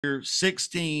here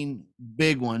 16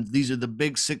 big ones. These are the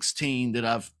big 16 that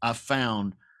I've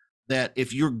found that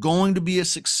if you're going to be a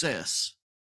success,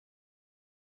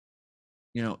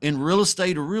 in real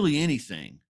estate or really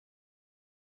anything,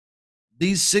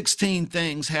 these 16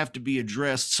 things have to be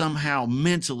addressed somehow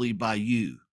mentally by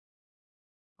you.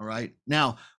 All right.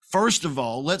 Now, first of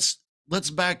all, let's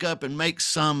back up and make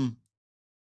some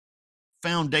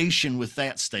foundation with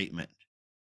that statement.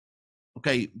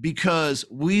 Okay, because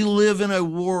we live in a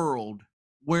world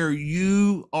where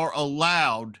you are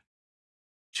allowed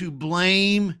to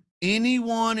blame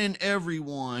anyone and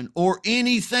everyone or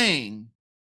anything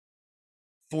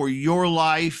for your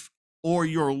life or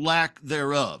your lack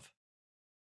thereof.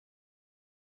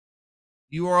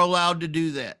 You are allowed to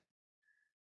do that.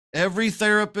 Every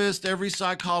therapist, every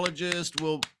psychologist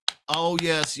will, oh,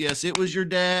 yes, it was your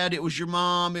dad, it was your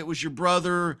mom, it was your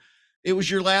brother, it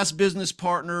was your last business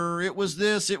partner, it was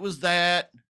this, it was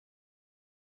that.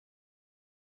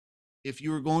 If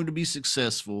you are going to be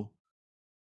successful,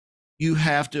 you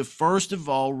have to first of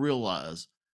all realize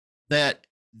that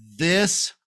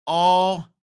this all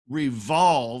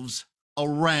revolves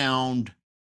around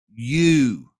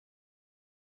you.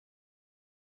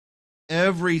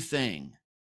 Everything.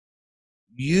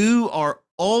 You are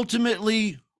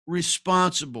ultimately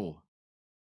responsible.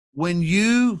 When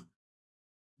you,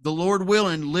 the Lord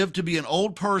willing, live to be an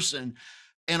old person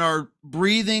and are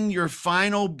breathing your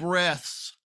final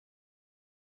breaths,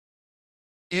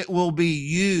 it will be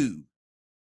you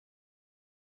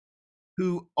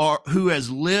who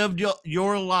has lived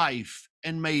your life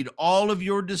and made all of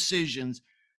your decisions,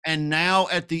 and now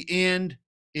at the end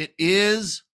it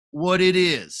is what it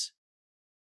is.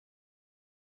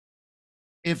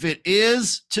 If it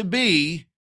is to be,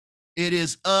 it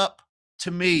is up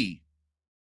to me.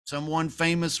 Someone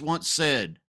famous once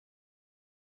said,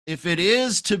 if it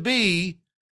is to be,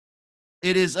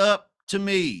 it is up to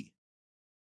me.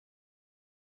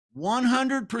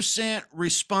 100%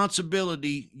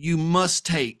 responsibility you must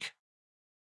take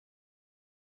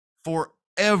for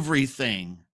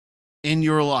everything in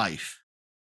your life.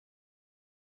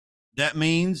 That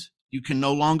means you can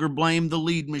no longer blame the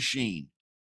lead machine.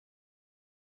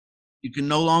 You can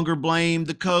no longer blame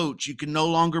the coach. You can no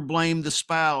longer blame the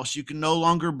spouse. You can no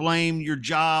longer blame your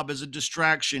job as a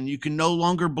distraction. You can no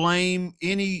longer blame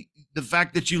the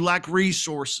fact that you lack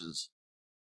resources.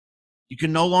 You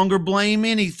can no longer blame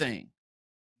anything.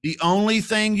 The only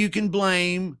thing you can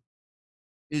blame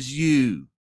is you.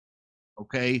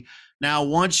 Okay. Now,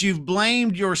 once you've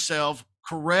blamed yourself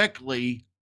correctly,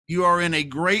 you are in a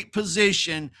great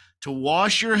position to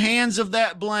wash your hands of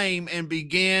that blame and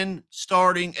begin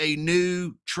starting a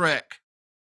new trek.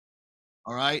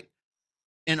 All right.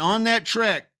 And on that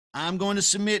trek, I'm going to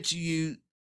submit to you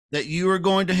that you are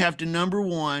going to have to, number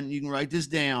one, you can write this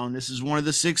down. This is one of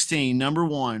the 16. Number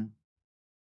one,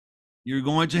 you're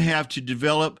going to have to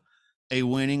develop a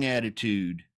winning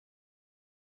attitude.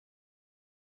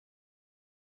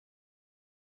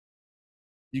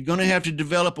 You're going to have to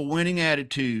develop a winning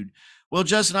attitude. Well,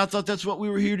 Justin, I thought that's what we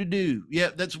were here to do. Yeah,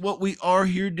 that's what we are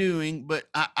here doing, but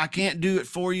I can't do it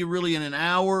for you really in an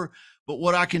hour. But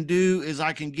what I can do is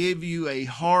I can give you a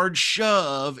hard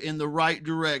shove in the right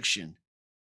direction.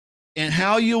 And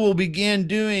how you will begin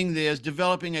doing this,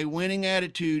 developing a winning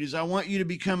attitude, is I want you to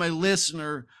become a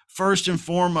listener, first and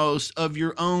foremost, of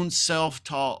your own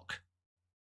self-talk.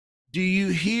 Do you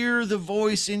hear the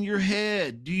voice in your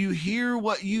head? Do you hear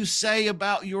what you say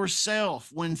about yourself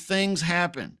when things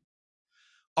happen?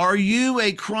 Are you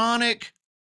a chronic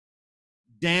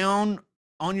down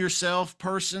on yourself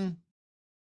person?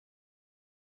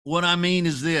 What I mean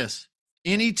is this.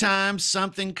 Anytime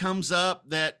something comes up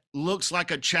that looks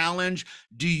like a challenge,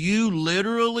 do you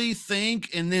literally think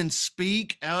and then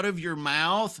speak out of your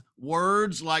mouth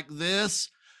words like this?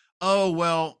 Oh,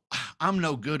 well, I'm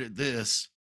no good at this.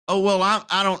 Oh, well,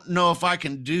 I don't know if I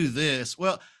can do this.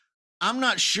 Well, I'm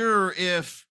not sure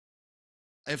if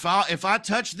I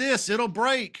touch this, it'll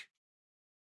break.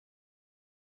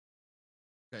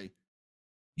 Okay.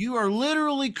 You are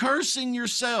literally cursing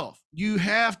yourself. You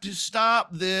have to stop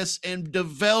this and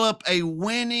develop a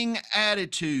winning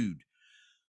attitude.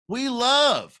 We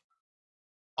love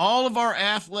all of our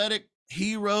athletic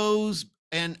heroes,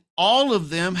 and all of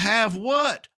them have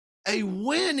what? A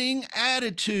winning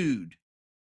attitude.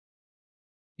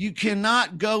 You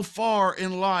cannot go far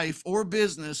in life or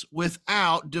business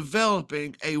without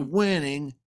developing a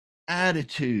winning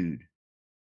attitude.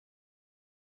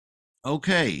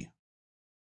 Okay,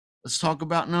 let's talk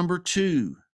about number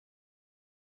 2.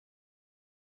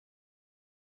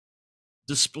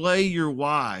 Display your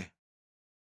why.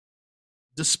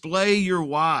 Display your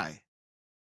why.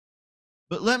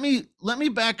 But let me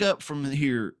back up from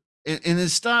here and then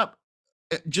stop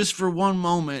just for one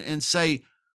moment and say,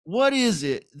 what is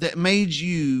it that made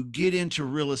you get into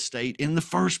real estate in the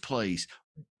first place?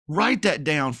 Write that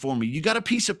down for me. You got a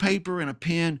piece of paper and a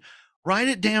pen? Write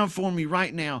it down for me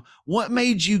right now. What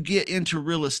made you get into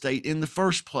real estate in the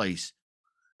first place?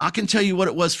 I can tell you what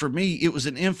it was for me. It was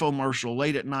an infomercial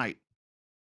late at night.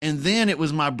 And then it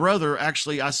was my brother.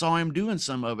 Actually, I saw him doing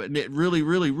some of it. And it really,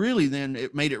 really, really then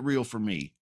it made it real for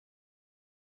me.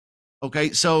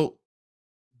 Okay. So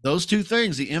those two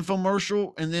things, the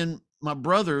infomercial and then my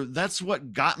brother, that's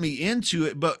what got me into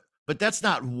it. But that's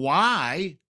not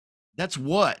why. That's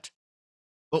what.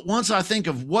 But once I think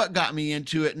of what got me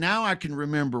into it, now I can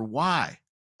remember why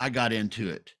I got into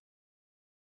it.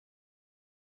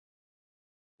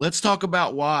 Let's talk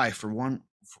about why for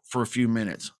a few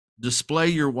minutes. Display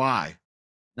your why.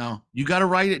 Now, you got to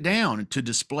write it down to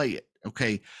display it.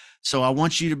 Okay. So I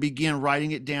want you to begin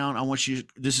writing it down.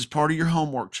 This is part of your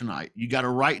homework tonight. You got to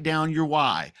write down your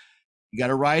why. You got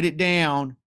to write it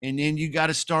down and then you got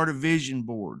to start a vision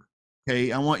board.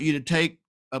 Okay. I want you to take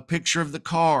a picture of the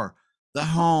car, the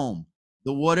home,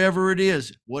 the whatever it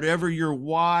is, whatever your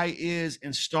why is,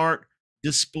 and start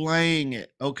displaying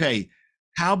it. Okay.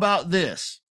 How about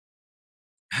this?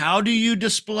 How do you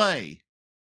display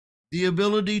the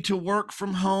ability to work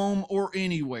from home or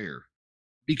anywhere?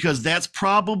 Because that's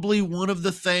probably one of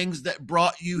the things that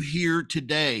brought you here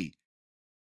today.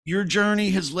 Your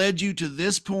journey has led you to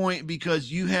this point because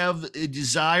you have a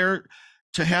desire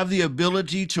to have the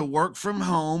ability to work from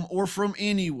home or from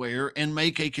anywhere and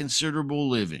make a considerable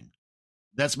living.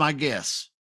 That's my guess.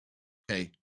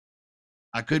 Okay.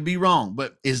 I could be wrong,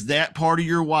 but is that part of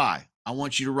your why? I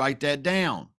want you to write that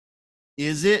down.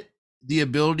 Is it the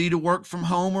ability to work from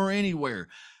home or anywhere?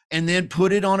 And then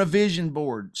put it on a vision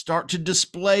board. Start to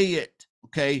display it.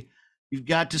 Okay. You've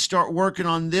got to start working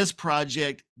on this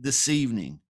project this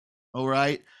evening. All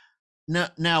right.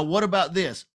 Now, what about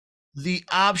this? The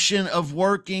option of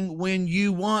working when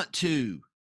you want to.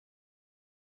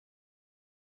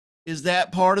 Is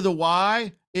that part of the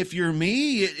why? If you're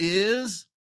me, it is,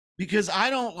 because I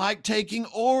don't like taking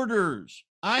orders.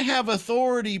 I have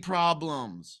authority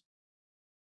problems.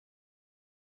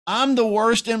 I'm the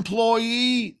worst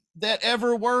employee that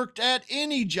ever worked at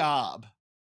any job.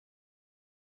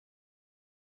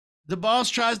 The boss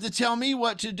tries to tell me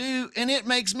what to do and it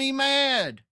makes me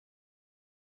mad.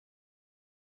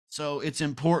 So it's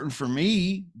important for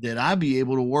me that I be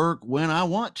able to work when I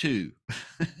want to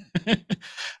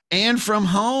and from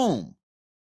home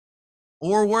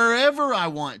or wherever I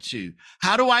want to.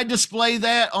 How do I display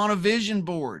that on a vision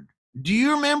board? Do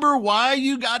you remember why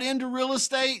you got into real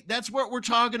estate? That's what we're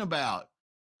talking about.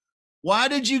 Why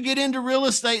did you get into real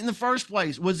estate in the first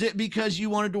place? Was it because you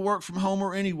wanted to work from home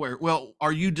or anywhere? Well,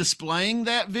 are you displaying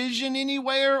that vision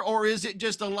anywhere, or is it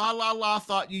just a la la la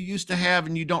thought you used to have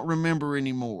and you don't remember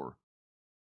anymore?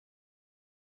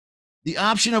 The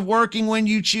option of working when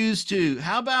you choose to.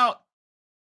 How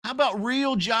about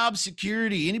real job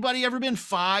security? Anybody ever been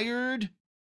fired?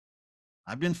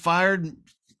 I've been fired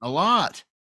a lot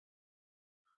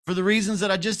for the reasons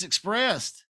that I just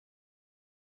expressed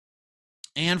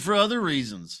and for other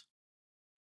reasons.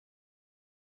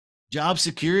 Job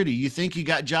security. You think you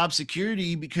got job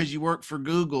security because you work for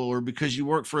Google or because you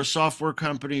work for a software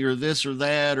company or this or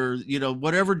that or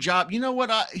whatever job. You know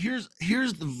what? Here's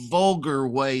the vulgar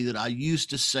way that I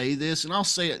used to say this, and I'll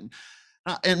say it,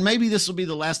 and maybe this will be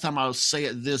the last time I'll say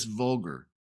it this vulgar.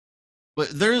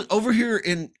 But there, over here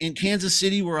in Kansas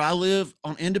City, where I live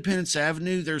on Independence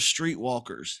Avenue, there's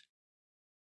streetwalkers.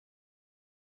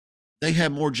 They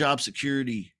have more job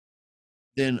security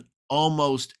than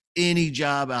almost any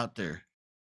job out there.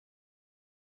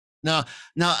 Now,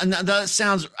 that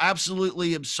sounds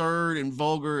absolutely absurd and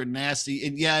vulgar and nasty,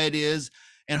 and yeah, it is.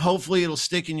 And hopefully, it'll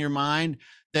stick in your mind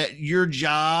that your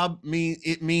job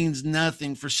means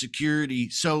nothing for security.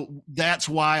 So that's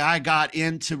why I got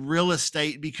into real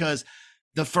estate, because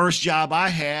the first job I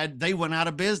had, they went out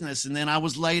of business, and then I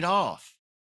was laid off.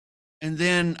 And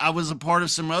then I was a part of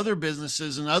some other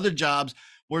businesses and other jobs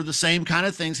where the same kind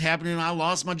of things happened, and I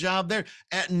lost my job there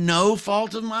at no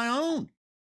fault of my own.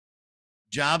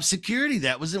 Job security,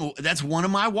 that's one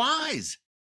of my whys.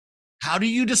 How do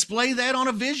you display that on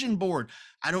a vision board?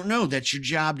 I don't know. That's your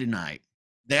job tonight.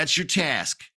 That's your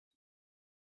task.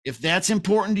 If that's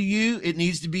important to you, it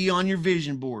needs to be on your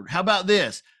vision board. How about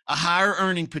this? A higher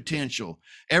earning potential.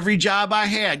 Every job I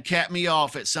had capped me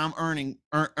off at some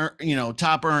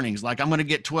top earnings. Like I'm going to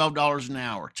get $12 an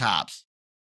hour tops,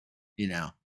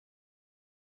 $7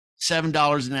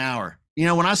 an hour.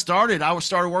 When I started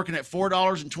working at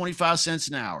 $4.25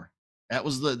 an hour That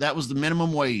was the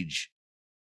minimum wage.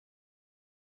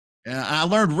 And I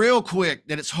learned real quick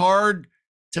that it's hard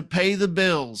to pay the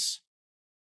bills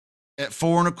at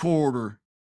 4 and a quarter.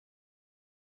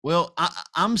 Well,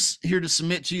 I'm here to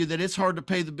submit to you that it's hard to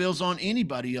pay the bills on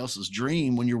anybody else's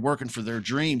dream when you're working for their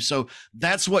dream. So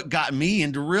that's what got me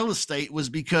into real estate, was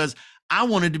because I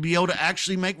wanted to be able to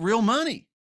actually make real money.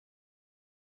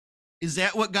 Is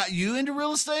that what got you into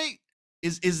real estate?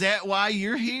 Is that why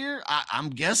you're here? I'm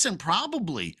guessing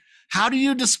probably. How do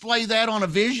you display that on a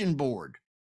vision board?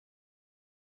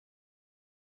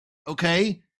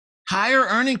 Okay. Higher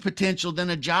earning potential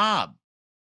than a job.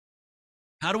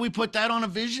 How do we put that on a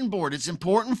vision board? It's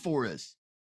important for us.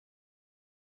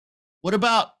 What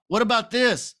about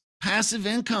this? Passive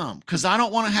income, because I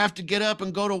don't want to have to get up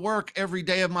and go to work every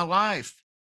day of my life.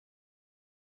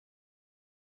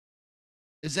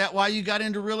 Is that why you got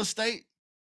into real estate?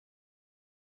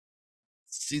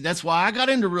 See, that's why I got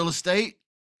into real estate,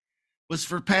 was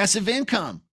for passive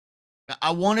income.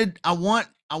 I wanted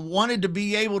to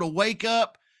be able to wake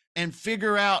up and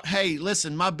figure out, hey,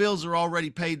 listen, my bills are already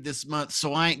paid this month,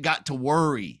 so I ain't got to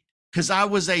worry. Because I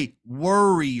was a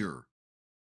worrier,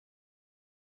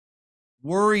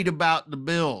 worried about the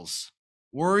bills,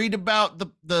 worried about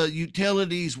the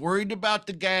utilities, worried about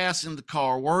the gas in the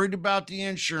car, worried about the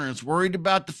insurance, worried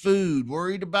about the food,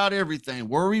 worried about everything.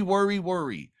 Worry, worry,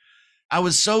 worry. I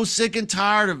was so sick and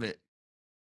tired of it.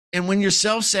 And when you're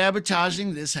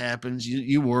self-sabotaging, this happens.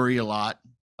 You worry a lot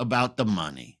about the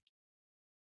money.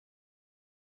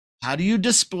 How do you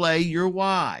display your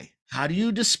why? How do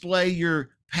you display your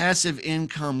passive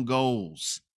income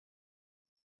goals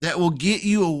that will get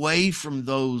you away from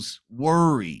those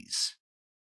worries?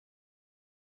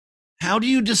 How do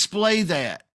you display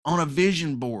that on a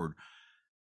vision board?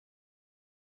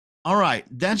 All right,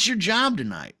 that's your job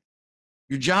tonight.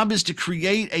 Your job is to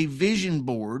create a vision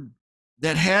board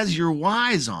that has your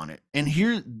whys on it. And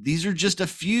here, these are just a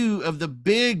few of the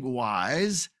big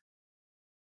whys.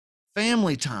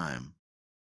 Family time.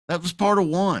 That was part of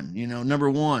one. Number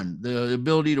one, the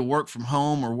ability to work from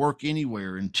home or work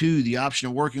anywhere. And two, the option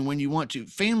of working when you want to.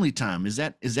 Family time. Is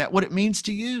that what it means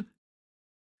to you?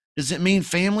 Does it mean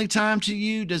family time to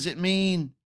you? Does it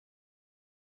mean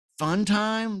fun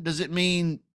time? Does it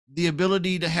mean the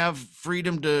ability to have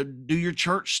freedom to do your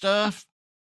church stuff?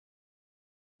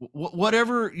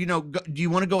 Whatever, do you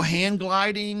want to go hand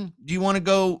gliding? Do you want to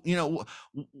go,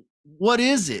 what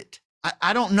is it?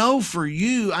 I don't know for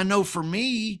you. I know for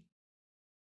me,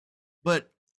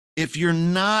 but if you're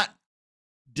not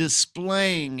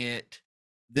displaying it,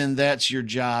 then that's your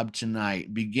job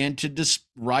tonight. Begin to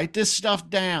write this stuff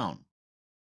down.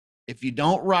 If you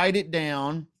don't write it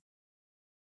down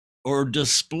or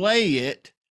display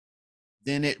it,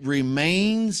 then it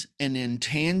remains an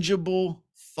intangible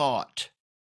thought.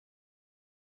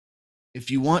 If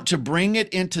you want to bring it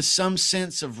into some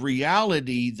sense of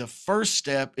reality, the first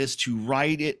step is to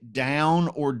write it down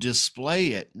or display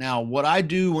it. Now, what I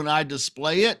do when I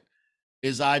display it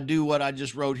is I do what I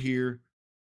just wrote here,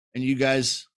 and you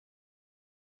guys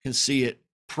can see it.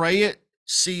 Pray it,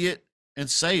 see it, and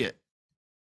say it.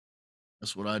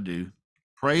 That's what I do.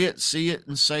 Pray it, see it,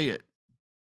 and say it.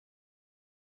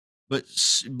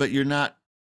 But you're not,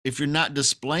 if you're not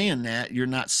displaying that, you're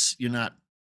not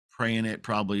praying it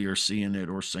probably, or seeing it,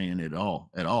 or saying it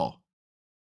at all.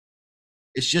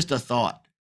 It's just a thought.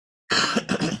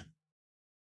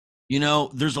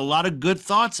 There's a lot of good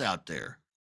thoughts out there.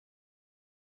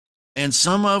 And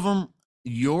some of them,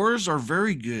 yours, are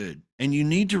very good, and you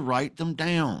need to write them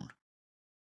down.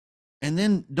 And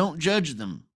then don't judge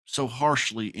them so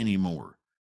harshly anymore.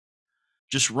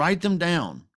 Just write them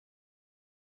down.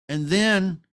 And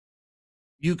then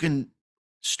you can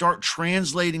start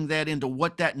translating that into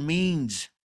what that means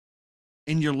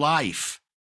in your life.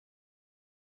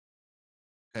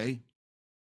 Okay.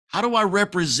 How do I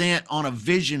represent on a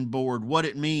vision board what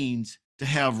it means to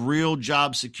have real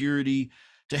job security,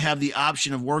 to have the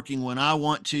option of working when I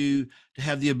want to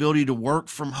have the ability to work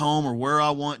from home or where I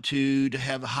want to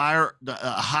have a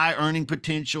high earning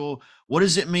potential? What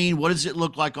does it mean? What does it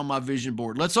look like on my vision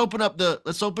board? Let's open up the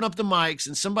mics,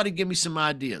 and somebody give me some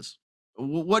ideas.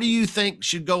 What do you think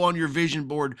should go on your vision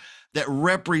board that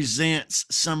represents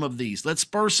some of these? Let's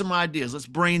spur some ideas. Let's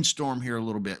brainstorm here a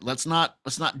little bit. Let's not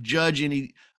judge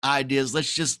any ideas.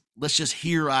 Let's just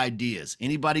hear ideas.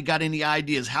 Anybody got any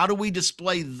ideas? How do we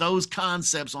display those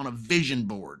concepts on a vision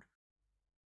board?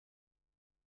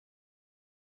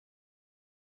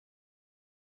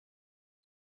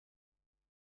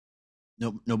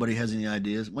 No, nobody has any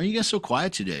ideas. Why are you guys so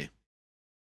quiet today?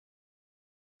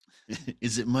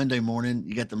 Is it Monday morning?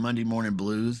 You got the Monday morning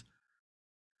blues?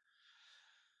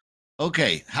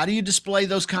 Okay, how do you display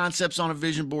those concepts on a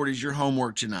vision board is your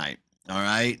homework tonight. All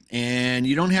right. And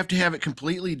you don't have to have it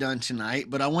completely done tonight,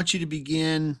 but I want you to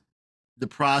begin the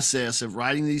process of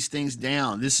writing these things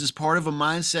down. This is part of a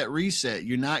mindset reset.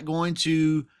 You're not going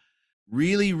to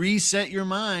really reset your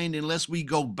mind unless we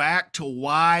go back to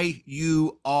why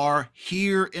you are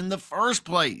here in the first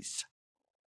place.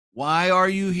 Why are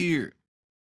you here?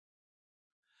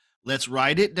 Let's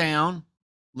write it down.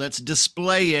 Let's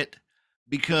display it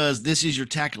because this is your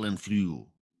tackling fuel.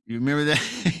 You remember that?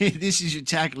 This is your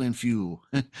tackling fuel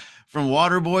from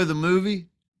Waterboy, the movie.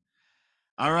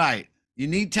 All right. You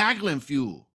need tackling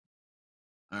fuel.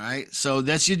 All right. So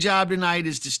that's your job tonight,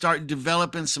 is to start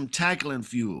developing some tackling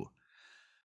fuel.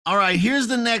 All right. Here's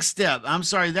the next step. I'm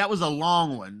sorry, that was a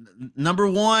long one. Number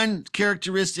one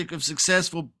characteristic of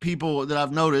successful people that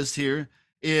I've noticed here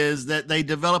is that they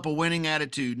develop a winning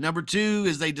attitude. Number two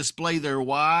is they display their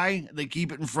why. They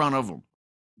keep it in front of them.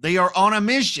 They are on a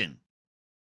mission.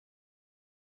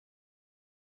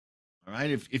 All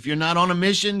right. If you're not on a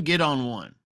mission, get on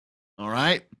one. All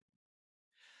right.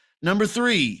 Number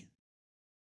three,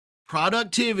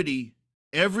 productivity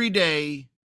every day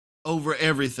over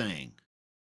everything.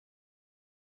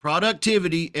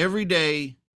 Productivity every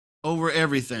day over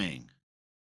everything.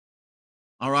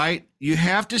 All right. You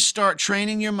have to start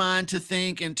training your mind to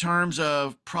think in terms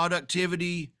of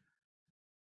productivity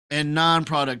and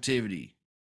non-productivity.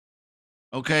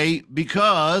 Okay.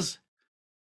 Because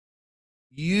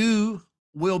you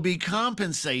will be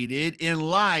compensated in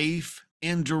life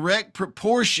in direct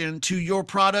proportion to your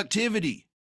productivity.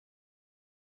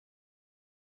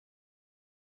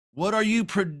 What are you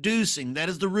producing? That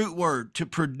is the root word, to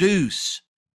produce.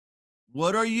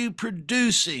 What are you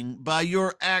producing by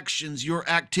your actions, your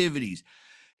activities?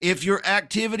 If your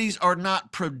activities are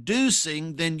not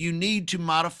producing, then you need to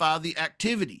modify the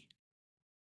activity.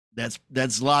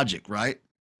 That's logic, right?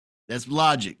 That's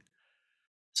logic.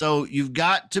 So you've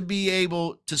got to be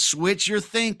able to switch your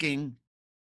thinking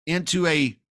into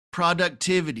a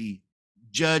productivity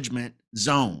judgment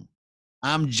zone.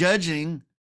 I'm judging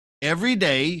every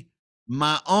day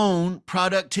my own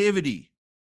productivity.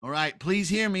 All right, please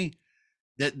hear me.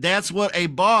 That's what a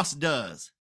boss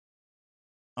does.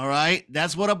 All right,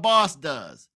 that's what a boss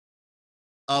does.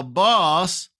 A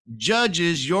boss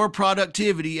judges your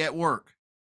productivity at work.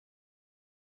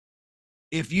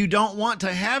 If you don't want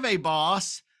to have a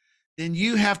boss, then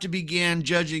you have to begin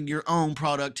judging your own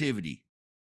productivity.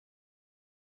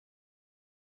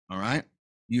 All right,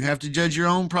 you have to judge your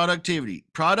own productivity.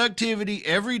 Productivity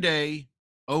every day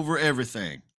over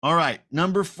everything. All right,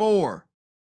 number four,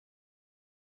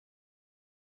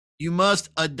 you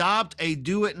must adopt a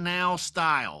do-it-now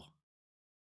style.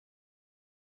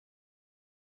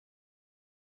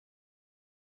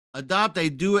 Adopt a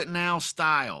do-it-now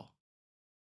style.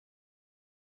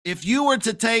 If you were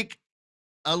to take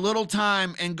a little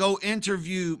time and go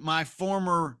interview my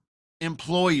former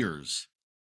employers,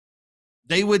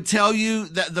 they would tell you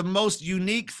that the most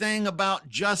unique thing about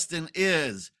Justin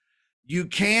is you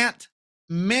can't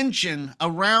mention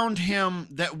around him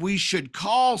that we should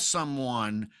call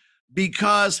someone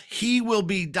because he will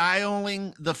be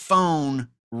dialing the phone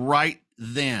right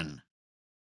then.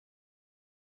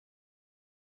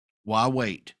 Why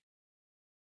wait?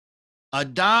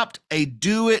 Adopt a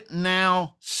do it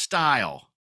now style.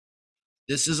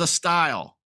 This is a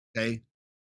style, okay?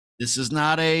 This is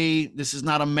not a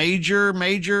major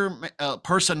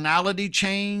personality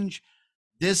change.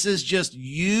 This is just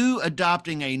you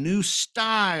adopting a new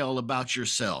style about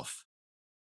yourself.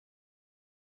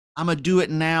 I'm a do it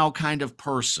now kind of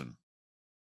person.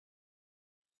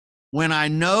 When I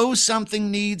know something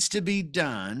needs to be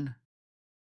done,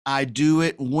 I do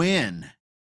it when.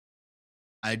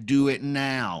 I do it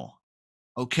now.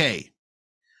 Okay.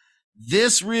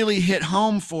 This really hit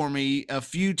home for me a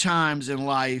few times in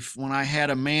life when I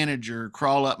had a manager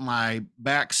crawl up my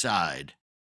backside.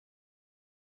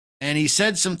 And he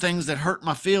said some things that hurt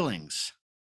my feelings.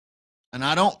 And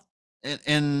I don't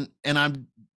and I'm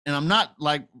not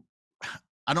like,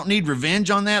 I don't need revenge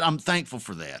on that. I'm thankful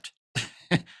for that.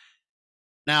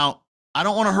 Now, I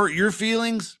don't want to hurt your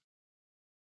feelings,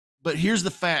 but here's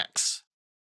the facts.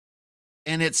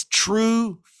 And it's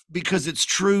true because it's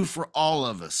true for all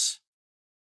of us.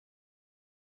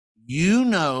 You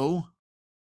know,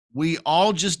 we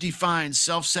all just define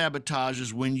self-sabotage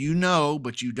as when you know,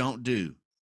 but you don't do.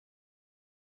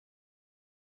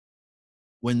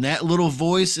 When that little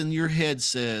voice in your head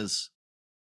says,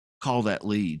 call that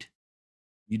lead.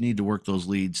 You need to work those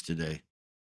leads today.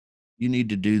 You need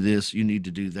to do this. You need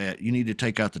to do that. You need to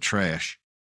take out the trash.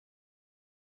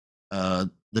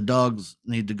 The dogs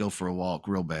need to go for a walk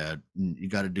real bad. You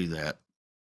got to do that.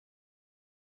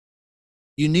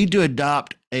 You need to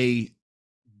adopt a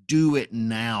do it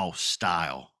now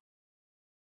style.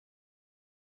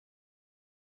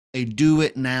 A do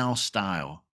it now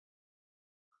style.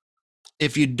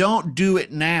 If you don't do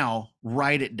it now,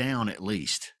 write it down at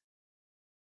least.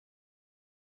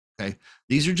 Okay.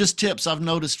 These are just tips I've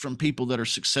noticed from people that are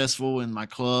successful in my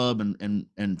club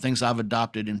and things I've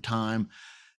adopted in time.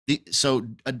 So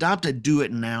adopt a do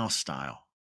it now style.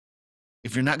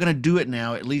 If you're not going to do it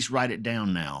now, at least write it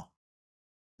down now.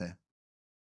 Okay.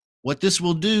 What this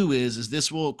will do is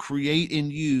this will create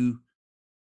in you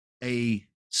a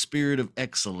spirit of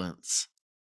excellence.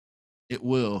 It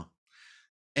will.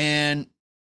 And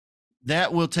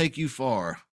that will take you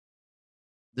far.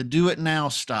 The do it now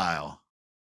style.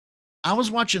 I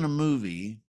was watching a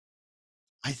movie.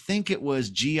 I think it was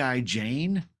G.I.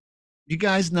 Jane. You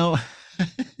guys know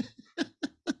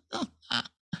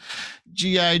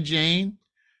G.I. Jane?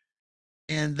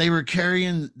 And they were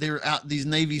out, these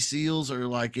Navy SEALs are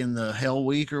like in the Hell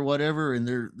Week or whatever, and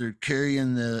they're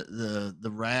carrying the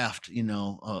raft,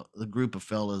 the group of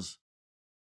fellas,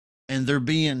 and they're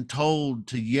being told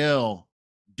to yell,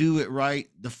 "Do it right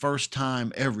the first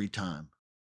time, every time.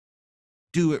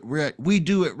 Do it right. We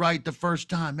do it right the first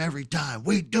time, every time.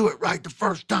 We do it right the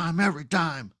first time, every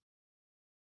time."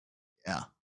 Yeah.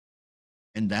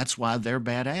 And that's why they're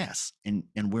badass and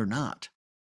we're not.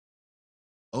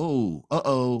 Oh,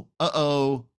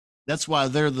 uh-oh. That's why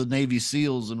they're the Navy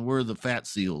SEALs and we're the fat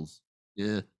SEALs.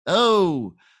 Yeah.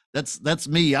 Oh, that's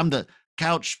me. I'm the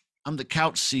couch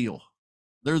SEAL.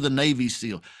 They're the Navy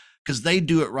SEAL because they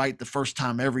do it right the first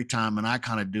time, every time, and I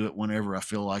kind of do it whenever I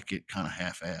feel like it, kind of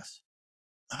half-ass.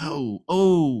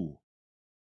 Oh,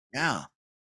 yeah.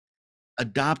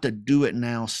 Adopt a do it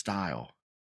now style.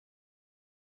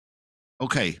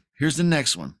 Okay, here's the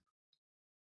next one.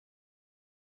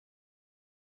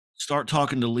 Start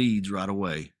talking to leads right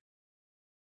away.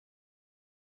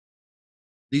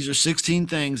 These are 16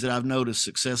 things that I've noticed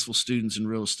successful students in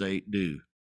real estate do.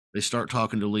 They start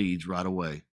talking to leads right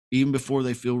away, even before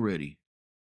they feel ready.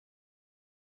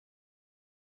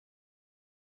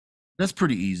 That's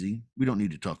pretty easy. We don't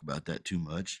need to talk about that too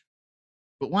much.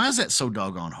 But why is that so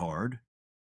doggone hard?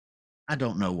 I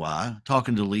don't know why.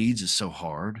 Talking to leads is so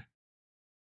hard.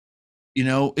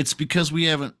 It's because we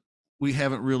haven't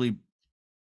really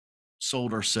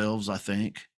sold ourselves, I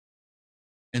think.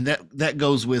 And that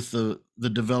goes with the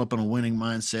developing a winning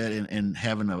mindset and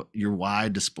having your why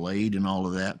displayed and all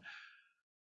of that.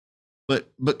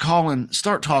 But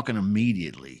start talking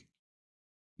immediately.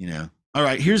 All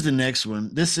right, here's the next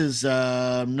one. This is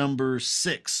number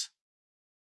 6.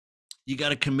 You got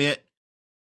to commit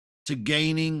to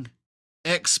gaining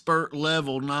expert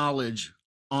level knowledge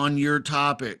on your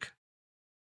topic.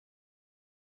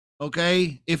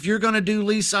 Okay? If you're going to do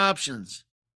lease options,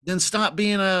 then stop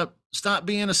being a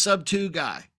sub 2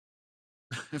 guy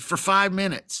for 5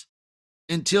 minutes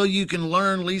until you can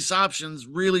learn lease options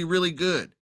really, really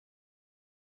good.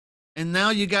 And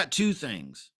now you got 2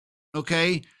 things.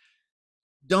 Okay?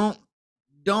 Don't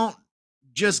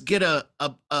just get a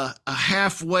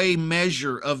halfway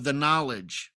measure of the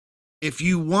knowledge. If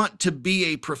you want to be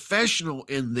a professional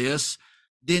in this,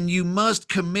 then you must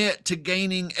commit to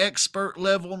gaining expert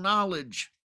level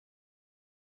knowledge.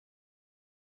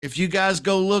 If you guys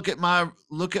go look at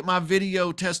my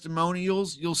video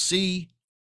testimonials, you'll see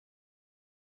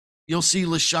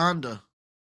LaShonda.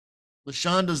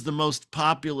 LaShonda's the most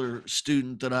popular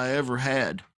student that I ever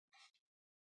had.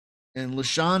 And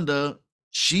LaShonda,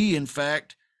 she in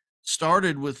fact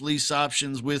started with lease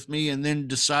options with me and then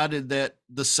decided that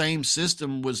the same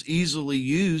system was easily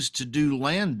used to do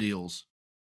land deals.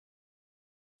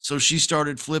 So she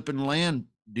started flipping land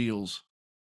deals,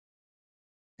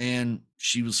 and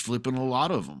she was flipping a lot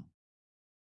of them.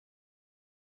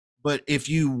 But if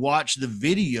you watch the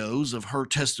videos of her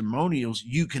testimonials,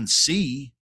 you can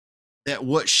see that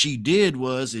what she did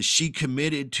is she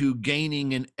committed to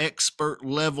gaining an expert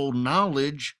level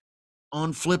knowledge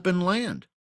on flipping land.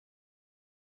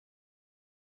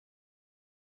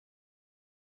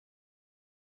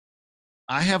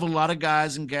 I have a lot of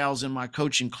guys and gals in my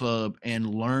coaching club,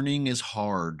 and learning is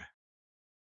hard.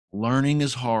 Learning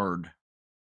is hard.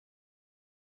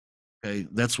 Okay.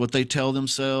 That's what they tell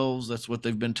themselves. That's what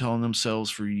they've been telling themselves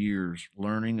for years.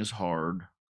 Learning is hard.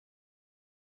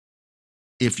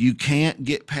 If you can't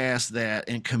get past that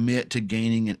and commit to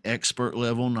gaining an expert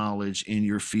level knowledge in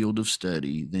your field of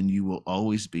study, then you will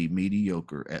always be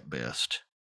mediocre at best.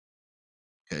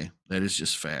 Okay. That is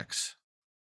just facts.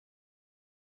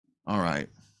 All right.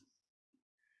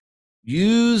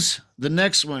 Use the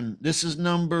next one. This is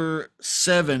number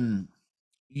 7.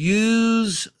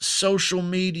 Use social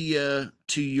media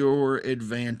to your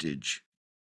advantage.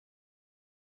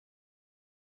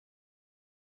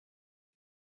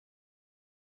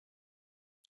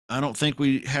 I don't think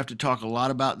we have to talk a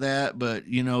lot about that, but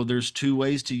there's two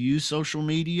ways to use social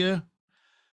media.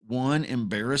 One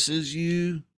embarrasses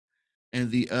you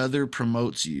and the other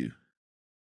promotes you.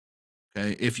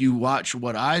 Okay. If you watch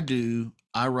what I do,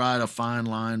 I ride a fine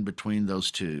line between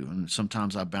those two. And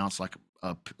sometimes I bounce like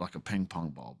a ping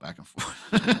pong ball back and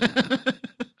forth.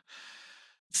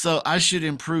 So I should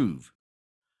improve.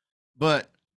 But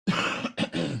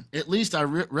at least I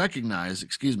recognize,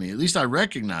 at least I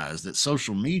recognize that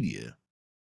social media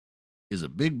is a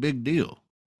big, big deal.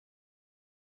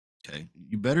 Okay.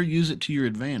 You better use it to your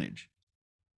advantage.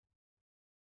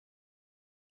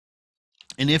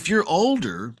 And if you're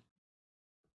older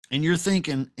and you're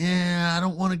thinking, I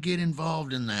don't want to get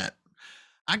involved in that,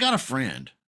 I got a friend.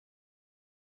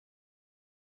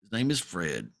 His name is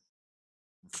Fred.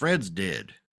 Fred's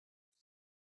dead.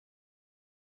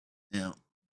 Yeah.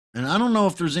 And I don't know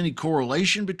if there's any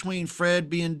correlation between Fred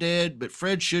being dead, but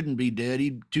Fred shouldn't be dead.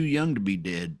 He's too young to be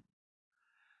dead.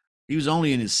 He was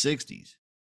only in his 60s.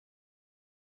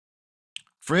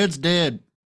 Fred's dead.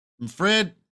 And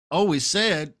Fred always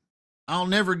said, I'll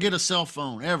never get a cell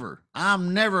phone ever.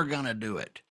 I'm never going to do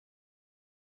it.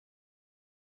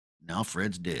 Now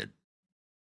Fred's dead.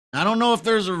 I don't know if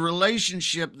there's a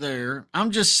relationship there.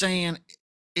 I'm just saying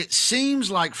it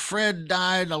seems like Fred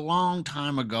died a long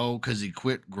time ago because he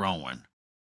quit growing.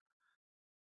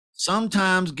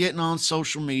 Sometimes getting on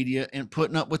social media and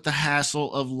putting up with the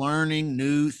hassle of learning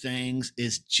new things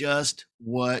is just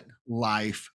what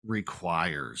life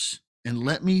requires. And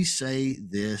let me say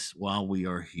this while we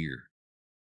are here: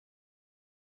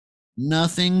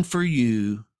 nothing for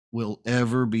you will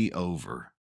ever be over.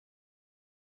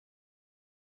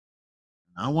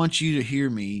 I want you to hear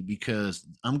me, because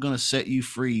I'm going to set you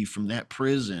free from that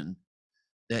prison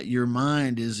that your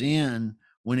mind is in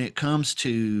when it comes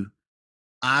to,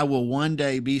 I will one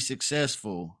day be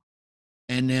successful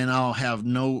and then I'll have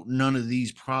none of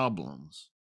these problems.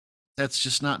 That's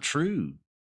just not true.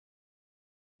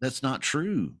 That's not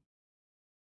true.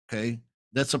 Okay?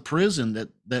 That's a prison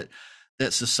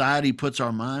that society puts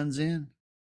our minds in.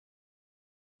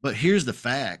 But here's the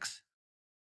facts.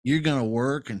 You're going to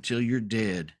work until you're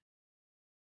dead.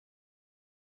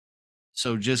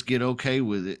 So just get okay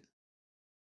with it.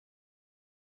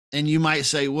 And you might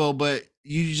say, well, but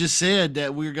you just said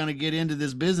that we're going to get into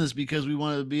this business because we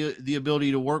want to be the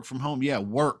ability to work from home. Yeah,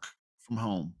 work from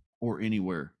home or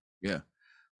anywhere. Yeah.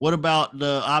 What about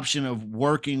the option of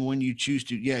working when you choose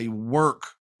to? Yeah, you work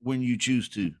when you choose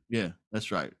to. Yeah,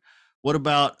 that's right. What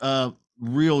about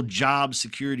real job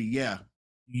security? Yeah,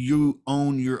 you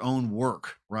own your own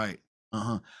work, right?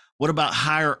 Uh-huh. What about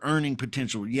higher earning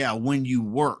potential? Yeah, when you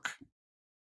work.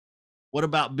 What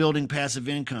about building passive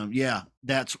income? Yeah,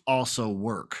 that's also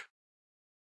work.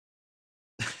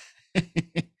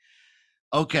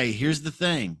 Okay, here's the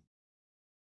thing.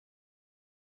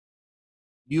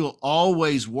 You'll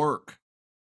always work.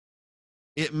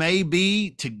 It may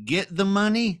be to get the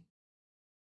money,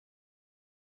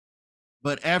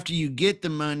 but after you get the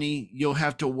money, you'll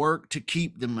have to work to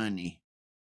keep the money.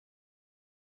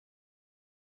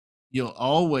 You'll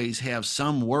always have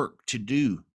some work to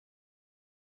do.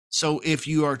 So if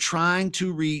you are trying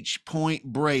to reach point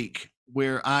break,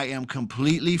 where I am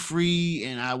completely free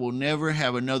and I will never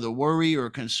have another worry or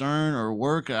concern or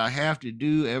work I have to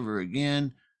do ever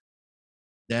again,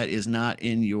 that is not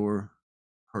in your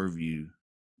purview.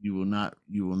 You will not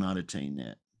attain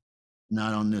that.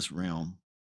 Not on this realm.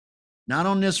 Not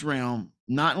on this realm.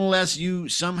 Not unless you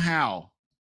somehow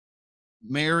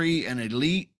marry an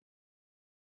elite,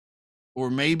 or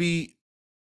maybe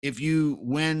if you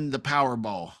win the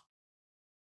Powerball.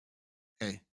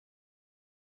 Okay.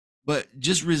 But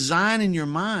just resign in your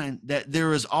mind that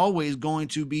there is always going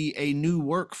to be a new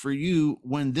work for you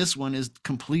when this one is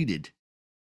completed.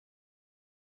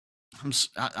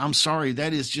 I'm sorry,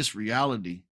 that is just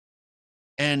reality.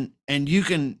 And you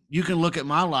can look at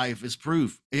my life as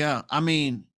proof. Yeah, I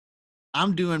mean,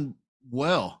 I'm doing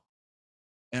well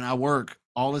and I work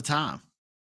all the time.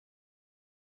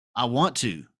 I want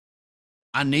to.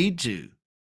 I need to.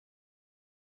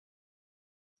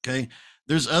 Okay.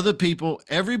 There's other people,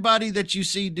 everybody that you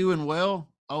see doing well,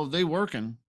 oh, they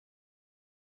working.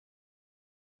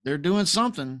 They're doing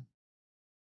something.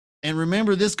 And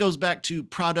remember, this goes back to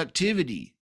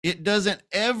productivity. It doesn't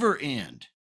ever end.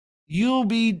 You'll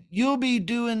be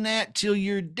doing that till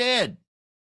you're dead.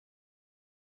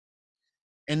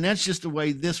 And that's just the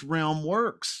way this realm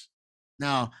works.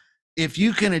 Now, if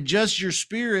you can adjust your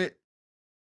spirit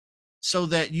so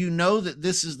that you know that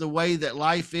this is the way that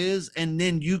life is, and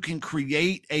then you can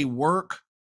create a work,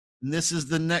 and this is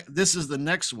the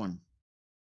next one.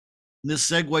 This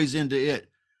segues into it.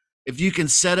 If you can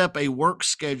set up a work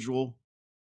schedule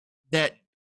that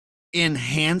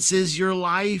enhances your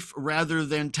life rather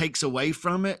than takes away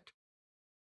from it,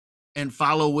 and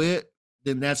follow it,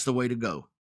 then that's the way to go.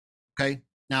 Okay.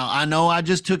 Now, I know I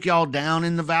just took y'all down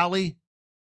in the valley,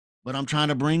 but I'm trying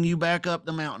to bring you back up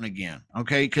the mountain again.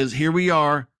 Okay. Because here we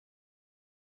are.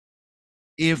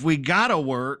 If we got to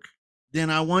work, then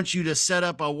I want you to set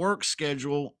up a work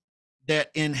schedule that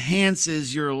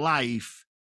enhances your life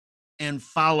and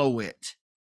follow it.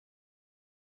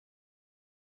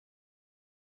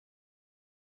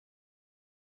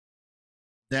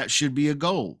 That should be a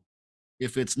goal.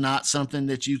 If it's not something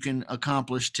that you can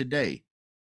accomplish today,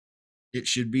 it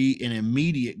should be an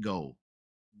immediate goal.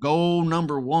 Goal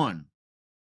number one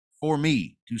for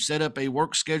me, to set up a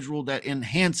work schedule that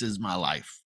enhances my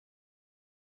life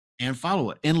and follow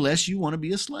it, unless you want to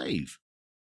be a slave.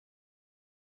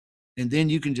 And then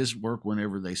you can just work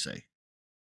whenever they say.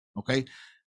 Okay.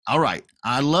 All right.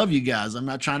 I love you guys. I'm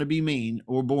not trying to be mean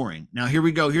or boring. Now, here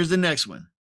we go. Here's the next one.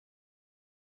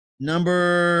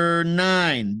 Number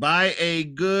 9, buy a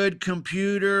good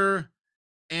computer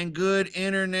and good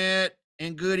internet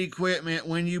and good equipment.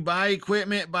 When you buy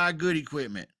equipment, buy good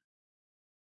equipment.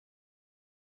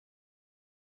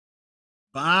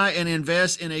 Buy and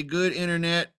invest in a good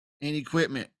internet and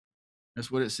equipment.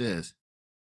 That's what it says.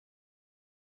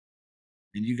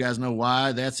 And you guys know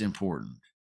why that's important.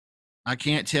 I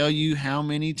can't tell you how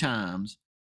many times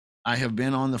I have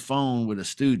been on the phone with a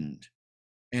student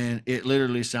and it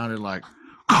literally sounded like,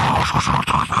 and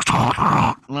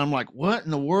I'm like, what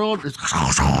in the world is,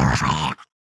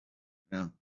 yeah.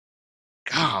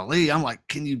 Golly, I'm like,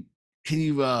 can you,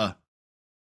 I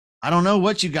don't know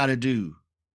what you got to do.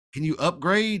 Can you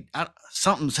upgrade?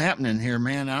 Something's happening here,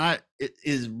 man. It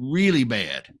is really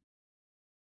bad.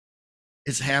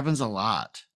 It happens a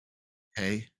lot.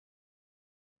 Okay.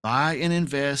 Buy and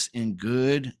invest in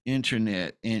good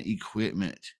internet and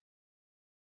equipment.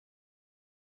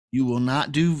 You will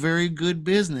not do very good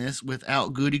business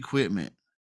without good equipment,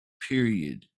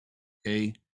 period.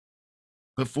 Okay.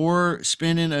 Before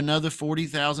spending another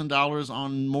 $40,000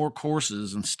 on more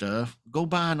courses and stuff, go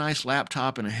buy a nice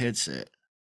laptop and a headset.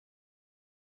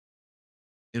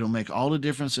 It'll make all the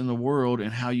difference in the world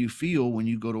in how you feel when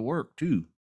you go to work, too.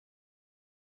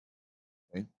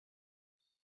 Okay.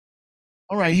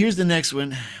 All right, here's the next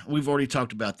one. We've already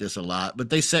talked about this a lot, but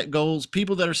they set goals.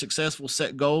 People that are successful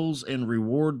set goals and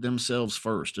reward themselves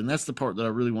first. And that's the part that I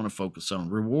really want to focus on.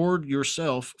 Reward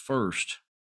yourself first.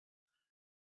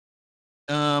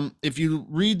 If you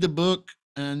read the book,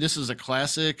 and this is a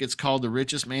classic, it's called The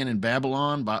Richest Man in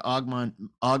Babylon by Og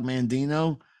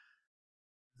Mandino.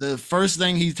 The first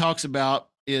thing he talks about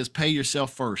is pay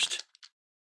yourself first.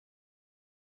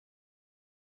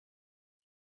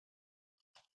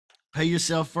 Pay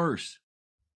yourself first.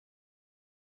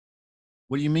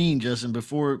 What do you mean, Justin?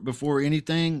 Before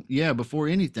anything? Yeah, before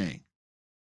anything.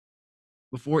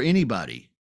 Before anybody.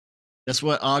 That's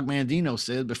what Og Mandino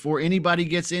said. Before anybody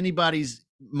gets anybody's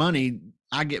money,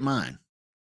 I get mine.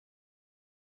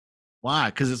 Why?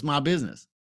 Because it's my business.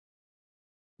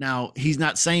 Now, he's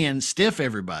not saying stiff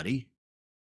everybody,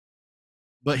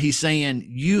 but he's saying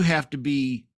you have to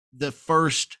be the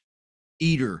first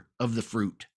eater of the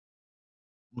fruit.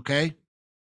 Okay?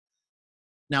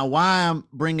 Now, why I'm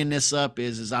bringing this up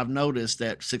is I've noticed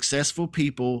that successful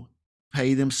people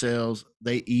pay themselves,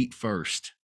 they eat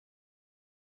first.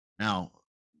 Now,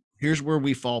 here's where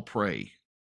we fall prey.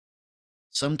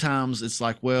 Sometimes it's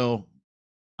like, well,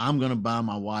 I'm going to buy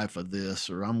my wife a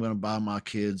this, or I'm going to buy my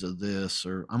kids a this,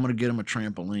 or I'm going to get them a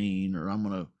trampoline, or I'm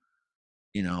going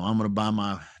to buy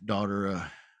my daughter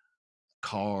a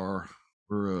car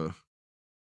or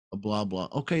a blah, blah.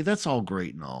 Okay, that's all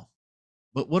great and all.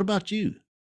 But what about you?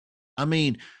 I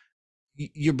mean,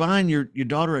 you're buying your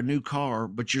daughter a new car,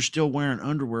 but you're still wearing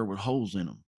underwear with holes in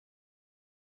them.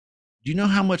 Do you know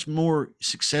how much more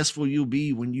successful you'll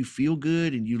be when you feel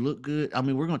good and you look good? I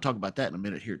mean, we're going to talk about that in a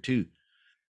minute here too.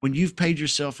 When you've paid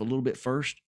yourself a little bit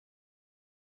first,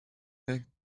 okay?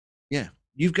 Yeah,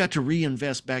 you've got to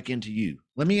reinvest back into you.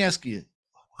 Let me ask you,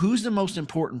 who's the most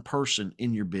important person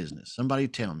in your business? Somebody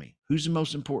tell me, who's the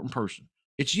most important person?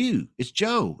 It's you. It's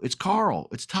Joe. It's Carl.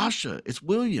 It's Tasha. It's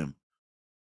William.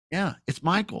 Yeah, it's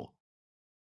Michael.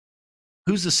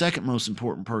 Who's the second most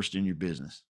important person in your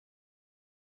business?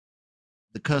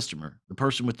 The customer, the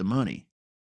person with the money.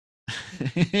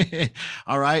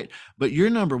 All right. But you're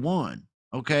number one.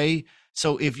 Okay.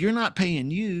 So if you're not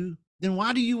paying you, then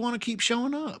why do you want to keep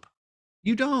showing up?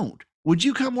 You don't. Would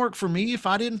you come work for me if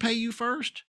I didn't pay you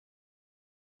first?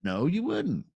 No, you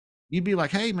wouldn't. You'd be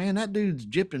like, "Hey man, that dude's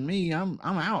gypping me. I'm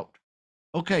out."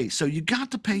 Okay, so you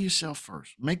got to pay yourself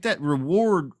first. Make that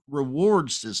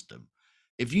reward system.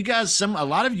 If you guys, a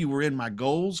lot of you were in my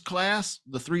goals class,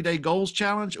 the 3-day goals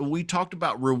challenge, and we talked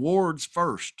about rewards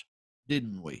first,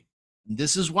 didn't we? And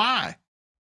this is why.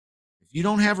 If you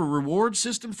don't have a reward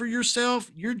system for yourself,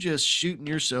 you're just shooting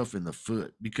yourself in the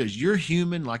foot because you're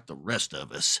human like the rest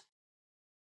of us.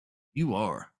 You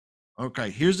are. Okay,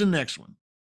 here's the next one.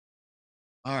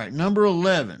 All right, number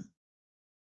 11.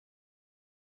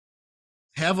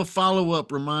 Have a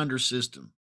follow-up reminder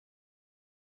system.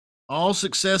 All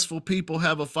successful people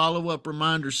have a follow-up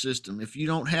reminder system. If you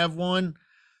don't have one,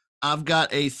 I've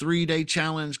got a 3-day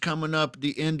challenge coming up at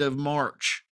the end of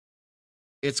March.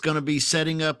 It's going to be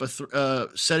setting up a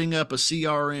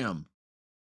CRM,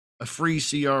 a free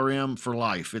CRM for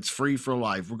life. It's free for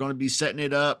life. We're going to be setting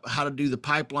it up, how to do the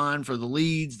pipeline for the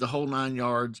leads, the whole 9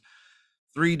 yards.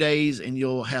 3 days, and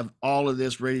you'll have all of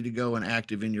this ready to go and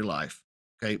active in your life.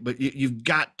 Okay, but you've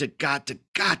got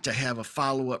to have a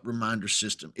follow-up reminder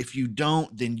system. If you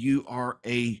don't, then you're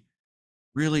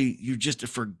just a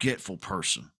forgetful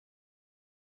person.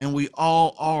 And we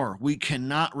all are. We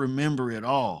cannot remember it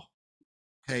all.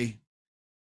 Okay.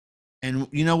 And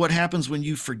you know what happens when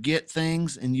you forget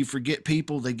things and you forget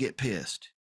people? They get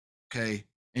pissed. Okay.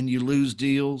 And you lose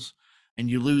deals and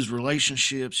you lose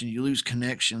relationships and you lose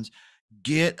connections.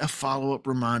 Get a follow-up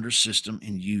reminder system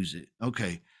and use it.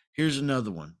 Okay. Here's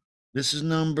another one. This is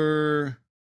number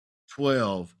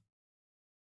 12.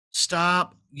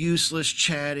 Stop useless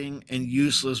chatting and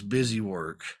useless busy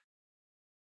work.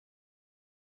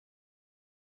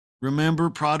 Remember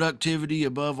productivity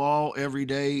above all, every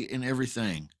day and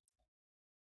everything.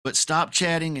 But stop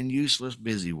chatting and useless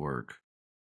busy work.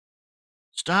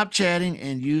 Stop chatting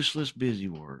and useless busy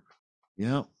work.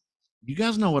 Yep. You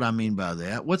guys know what I mean by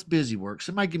that. What's busy work?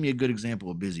 Somebody give me a good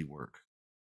example of busy work.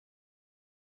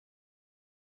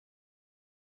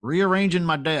 Rearranging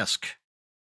my desk,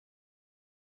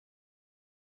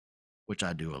 which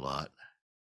I do a lot.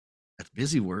 That's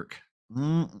busy work.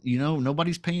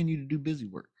 Nobody's paying you to do busy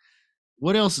work.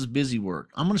 What else is busy work?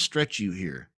 I'm going to stretch you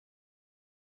here.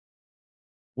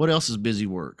 What else is busy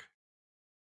work?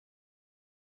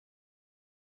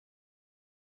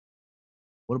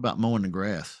 What about mowing the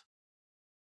grass?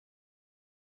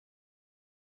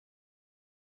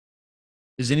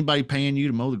 Is anybody paying you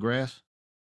to mow the grass?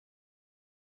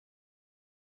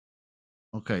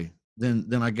 Okay, then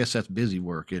I guess that's busy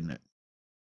work, isn't it?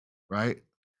 Right?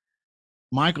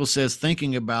 Michael says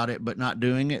thinking about it but not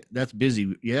doing it. That's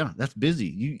busy. Yeah, that's busy.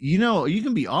 You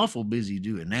can be awful busy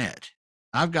doing that.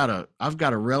 I've got a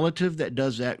relative that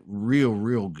does that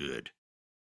real good.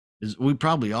 We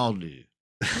probably all do.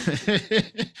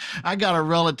 I got a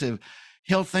relative.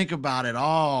 He'll think about it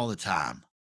all the time.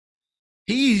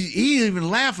 He even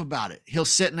laugh about it. He'll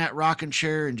sit in that rocking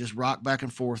chair and just rock back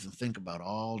and forth and think about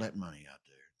all that money out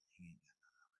there.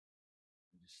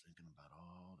 He's just thinking about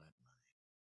all that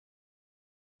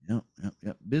money.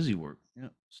 Yep. Busy work.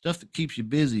 Yep. Stuff that keeps you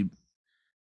busy.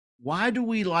 Why do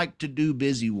we like to do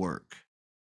busy work?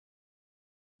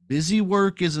 Busy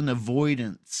work is an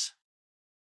avoidance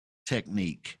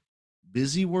technique.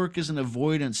 Busy work is an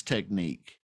avoidance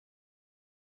technique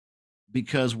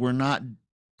because we're not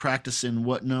practicing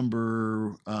what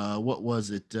was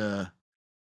it? The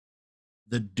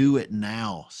do it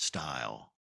now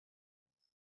style.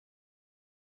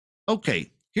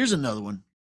 Okay, here's another one.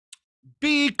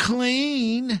 Be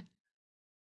clean,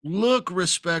 look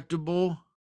respectable,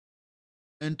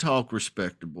 and talk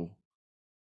respectable.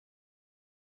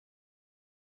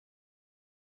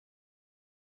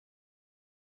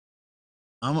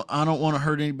 I don't want to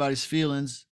hurt anybody's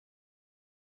feelings,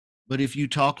 but if you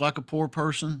talk like a poor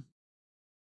person,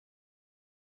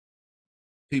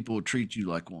 people will treat you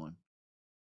like one.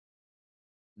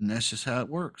 And that's just how it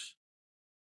works.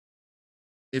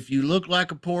 If you look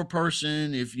like a poor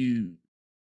person, if you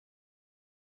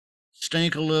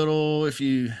stink a little, if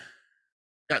you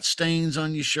got stains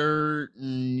on your shirt,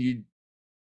 and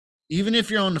even if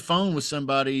you're on the phone with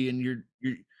somebody and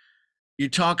you're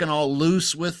talking all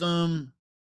loose with them,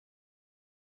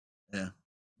 yeah,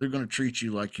 they're going to treat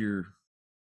you like you're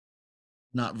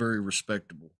not very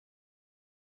respectable.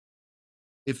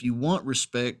 If you want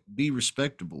respect, be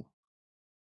respectable.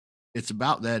 It's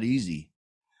about that easy.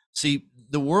 See,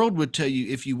 the world would tell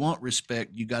you if you want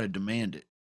respect, you got to demand it.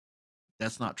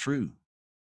 That's not true.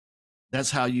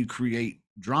 That's how you create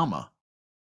drama.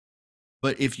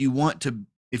 But if you want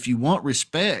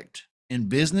respect in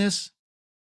business,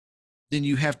 then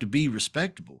you have to be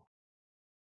respectable.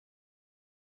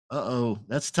 Uh-oh,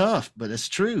 that's tough, but it's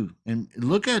true. And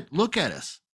look at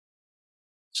us.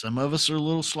 Some of us are a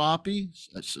little sloppy.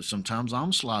 Sometimes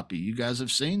I'm sloppy. You guys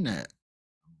have seen that.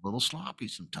 I'm a little sloppy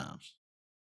sometimes.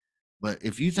 But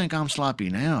if you think I'm sloppy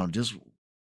now, just you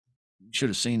should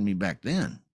have seen me back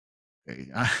then. Okay.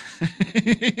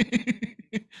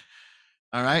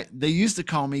 All right. They used to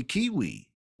call me Kiwi.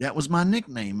 That was my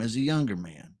nickname as a younger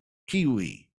man.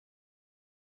 Kiwi.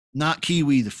 Not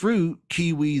Kiwi the fruit,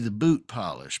 Kiwi the boot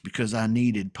polish, because I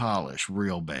needed polish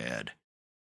real bad.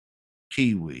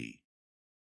 Kiwi.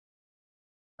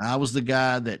 I was the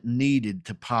guy that needed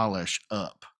to polish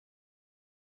up.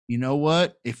 You know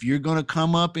what? If you're going to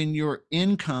come up in your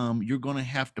income, you're going to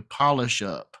have to polish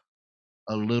up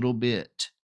a little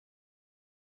bit.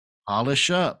 Polish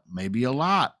up, maybe a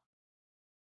lot.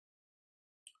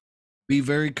 Be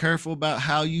very careful about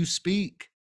how you speak,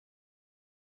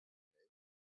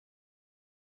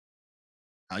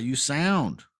 how you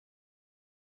sound.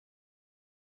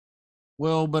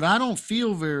 Well, but I don't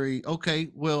feel very okay.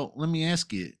 Well, let me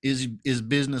ask you: is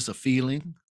business a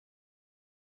feeling?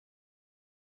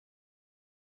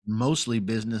 Mostly,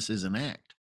 business is an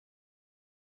act.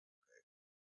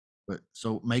 But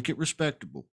so make it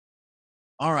respectable.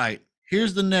 All right,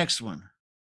 here's the next one.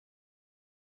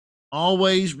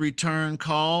 Always return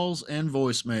calls and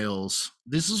voicemails.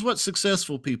 This is what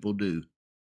successful people do.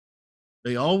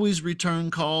 They always return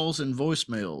calls and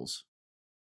voicemails.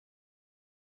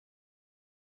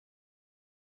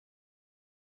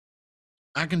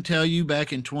 I can tell you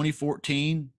back in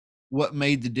 2014 what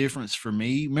made the difference for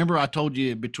me. Remember, I told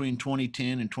you between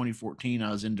 2010 and 2014,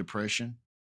 I was in depression,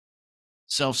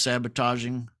 self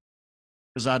sabotaging,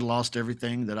 because I'd lost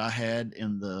everything that I had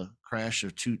in the crash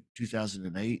of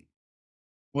 2008.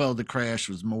 Well, the crash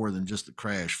was more than just the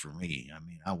crash for me. I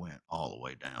mean, I went all the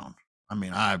way down. I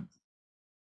mean, I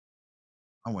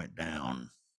went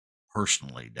down,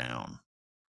 personally down.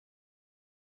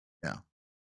 Yeah.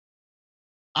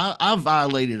 I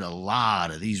violated a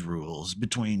lot of these rules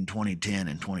between 2010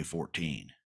 and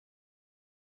 2014.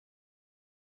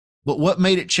 But what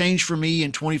made it change for me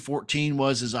in 2014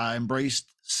 was as I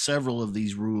embraced several of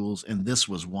these rules, and this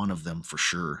was one of them for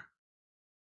sure.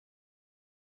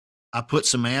 I put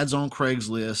some ads on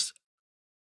Craigslist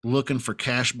looking for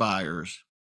cash buyers,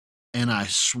 and I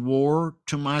swore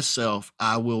to myself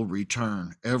I will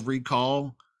return every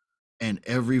call and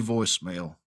every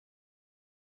voicemail.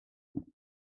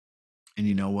 And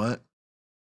you know what?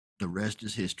 The rest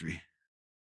is history.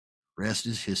 Rest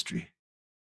is history.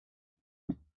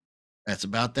 That's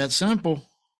about that simple.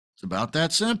 It's about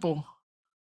that simple.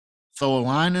 Throw a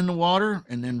line in the water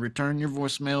and then return your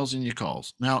voicemails and your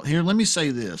calls. Now, here, let me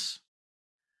say this,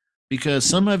 because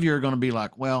some of you are going to be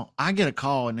like, well, I get a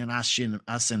call and then I send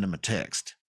them a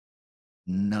text.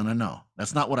 No, no, no.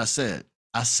 That's not what I said.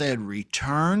 I said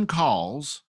return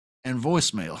calls and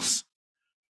voicemails.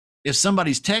 If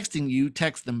somebody's texting you,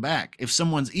 text them back. If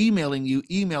someone's emailing you,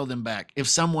 email them back. If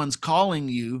someone's calling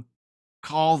you,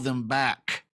 call them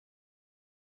back.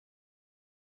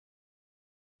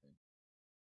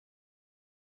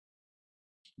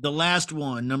 The last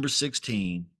one, number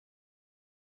 16,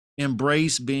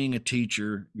 embrace being a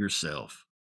teacher yourself.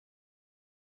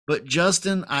 But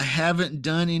Justin, I haven't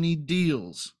done any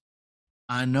deals.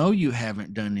 I know you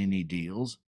haven't done any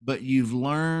deals, but you've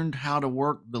learned how to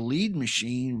work the lead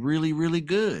machine really, really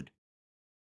good.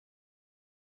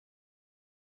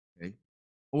 Okay.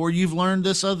 Or you've learned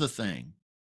this other thing.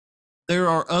 There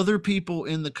are other people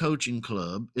in the coaching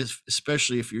club,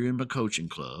 especially if you're in a coaching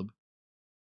club,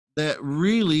 that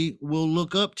really will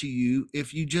look up to you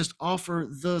if you just offer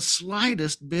the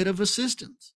slightest bit of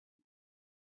assistance.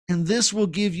 And this will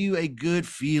give you a good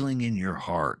feeling in your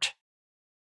heart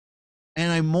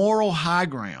and a moral high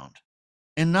ground.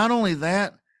 And not only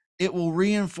that, it will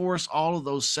reinforce all of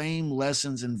those same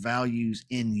lessons and values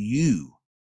in you.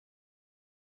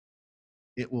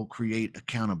 It will create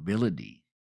accountability.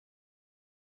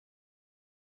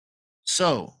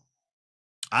 So,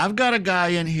 I've got a guy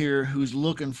in here who's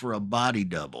looking for a body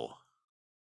double.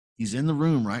 He's in the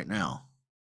room right now.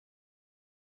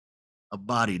 A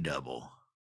body double.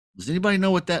 Does anybody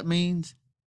know what that means?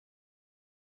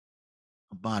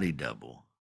 A body double.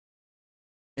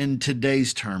 In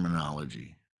today's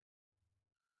terminology,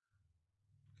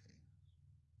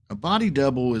 a body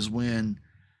double is when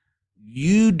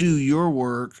you do your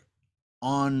work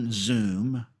on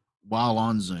Zoom, while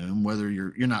on Zoom, whether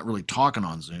you're not really talking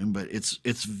on Zoom, but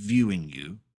it's viewing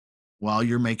you while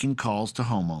you're making calls to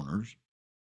homeowners,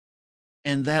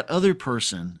 and that other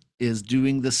person is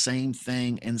doing the same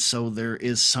thing, and so there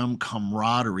is some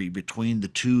camaraderie between the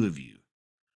two of you.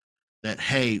 that,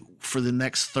 hey, for the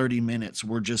next 30 minutes,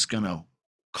 we're just going to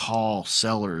call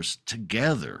sellers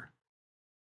together.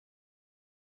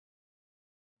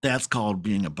 That's called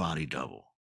being a body double.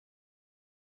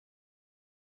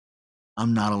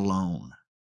 I'm not alone.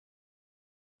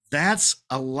 That's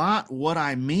a lot what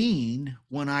I mean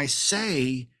when I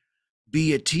say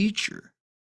be a teacher.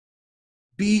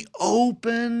 Be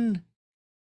open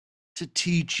to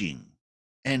teaching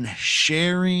and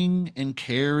sharing and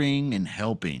caring and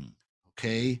helping.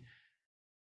 Okay.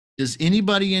 Does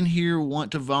anybody in here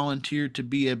want to volunteer to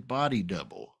be a body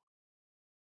double?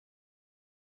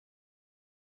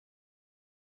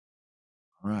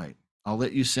 All right. I'll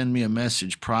let you send me a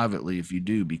message privately if you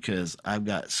do, because I've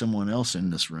got someone else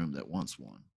in this room that wants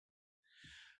one.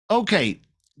 Okay.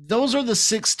 Those are the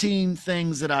 16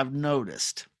 things that I've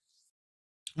noticed.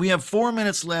 We have 4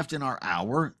 minutes left in our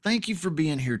hour. Thank you for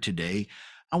being here today.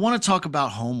 I want to talk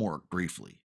about homework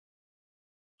briefly.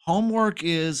 Homework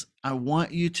is, I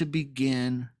want you to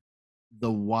begin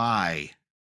the why.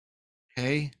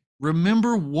 Okay.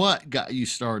 Remember what got you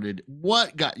started,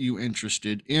 what got you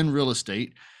interested in real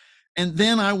estate. And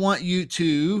then I want you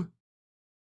to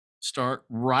start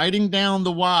writing down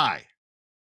the why.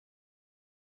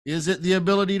 Is it the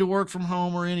ability to work from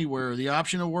home or anywhere, the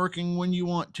option of working when you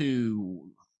want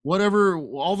to, whatever,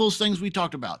 all those things we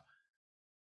talked about?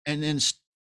 And then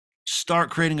start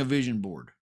creating a vision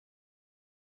board.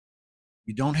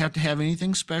 You don't have to have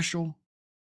anything special.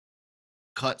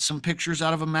 Cut some pictures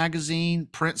out of a magazine,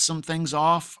 print some things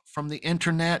off from the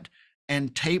internet,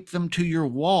 and tape them to your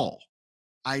wall.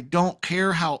 I don't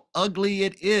care how ugly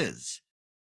it is.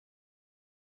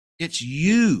 It's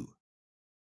you,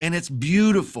 and it's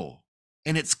beautiful,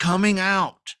 and it's coming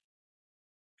out.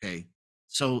 Okay.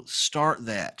 So start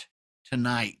that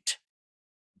tonight.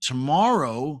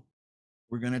 Tomorrow,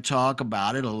 we're going to talk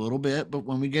about it a little bit, but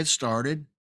when we get started,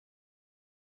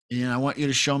 and I want you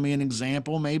to show me an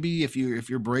example. Maybe if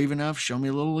you're brave enough, show me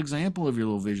a little example of your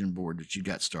little vision board that you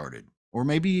got started. Or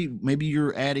maybe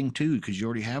you're adding two because you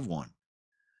already have one.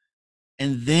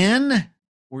 And then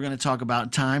we're going to talk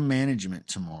about time management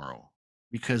tomorrow,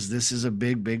 because this is a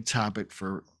big topic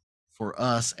for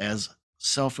us as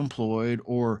self-employed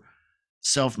or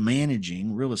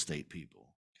self-managing real estate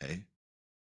people. Okay.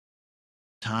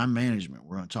 Time management.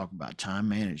 We're going to talk about time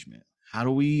management. How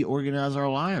do we organize our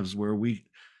lives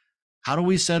how do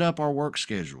we set up our work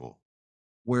schedule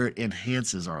where it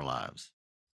enhances our lives?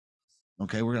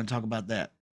 Okay, we're going to talk about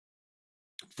that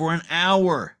for an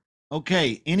hour.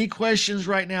 Okay, any questions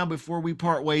right now before we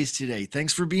part ways today?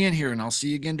 Thanks for being here, and I'll see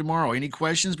you again tomorrow. Any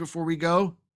questions before we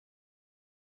go?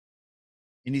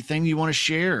 Anything you want to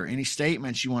share? Any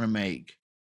statements you want to make?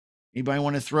 Anybody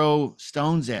want to throw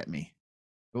stones at me?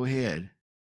 Go ahead.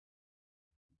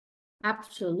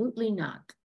 Absolutely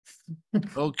not.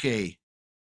 Okay.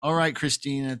 All right,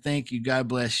 Christina. Thank you. God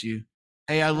bless you.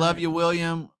 Hey, I love you,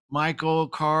 William, Michael,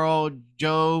 Carl,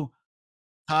 Joe,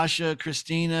 Tasha,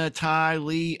 Christina, Ty,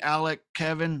 Lee, Alec,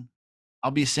 Kevin.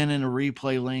 I'll be sending a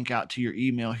replay link out to your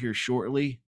email here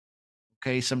shortly.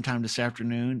 Okay, sometime this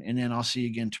afternoon. And then I'll see you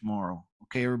again tomorrow.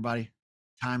 Okay, everybody.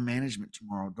 Time management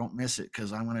tomorrow. Don't miss it,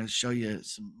 because I'm going to show you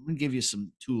I'm going to give you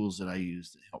some tools that I use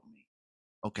to help me.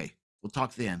 Okay, we'll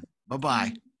talk then. Bye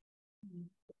bye.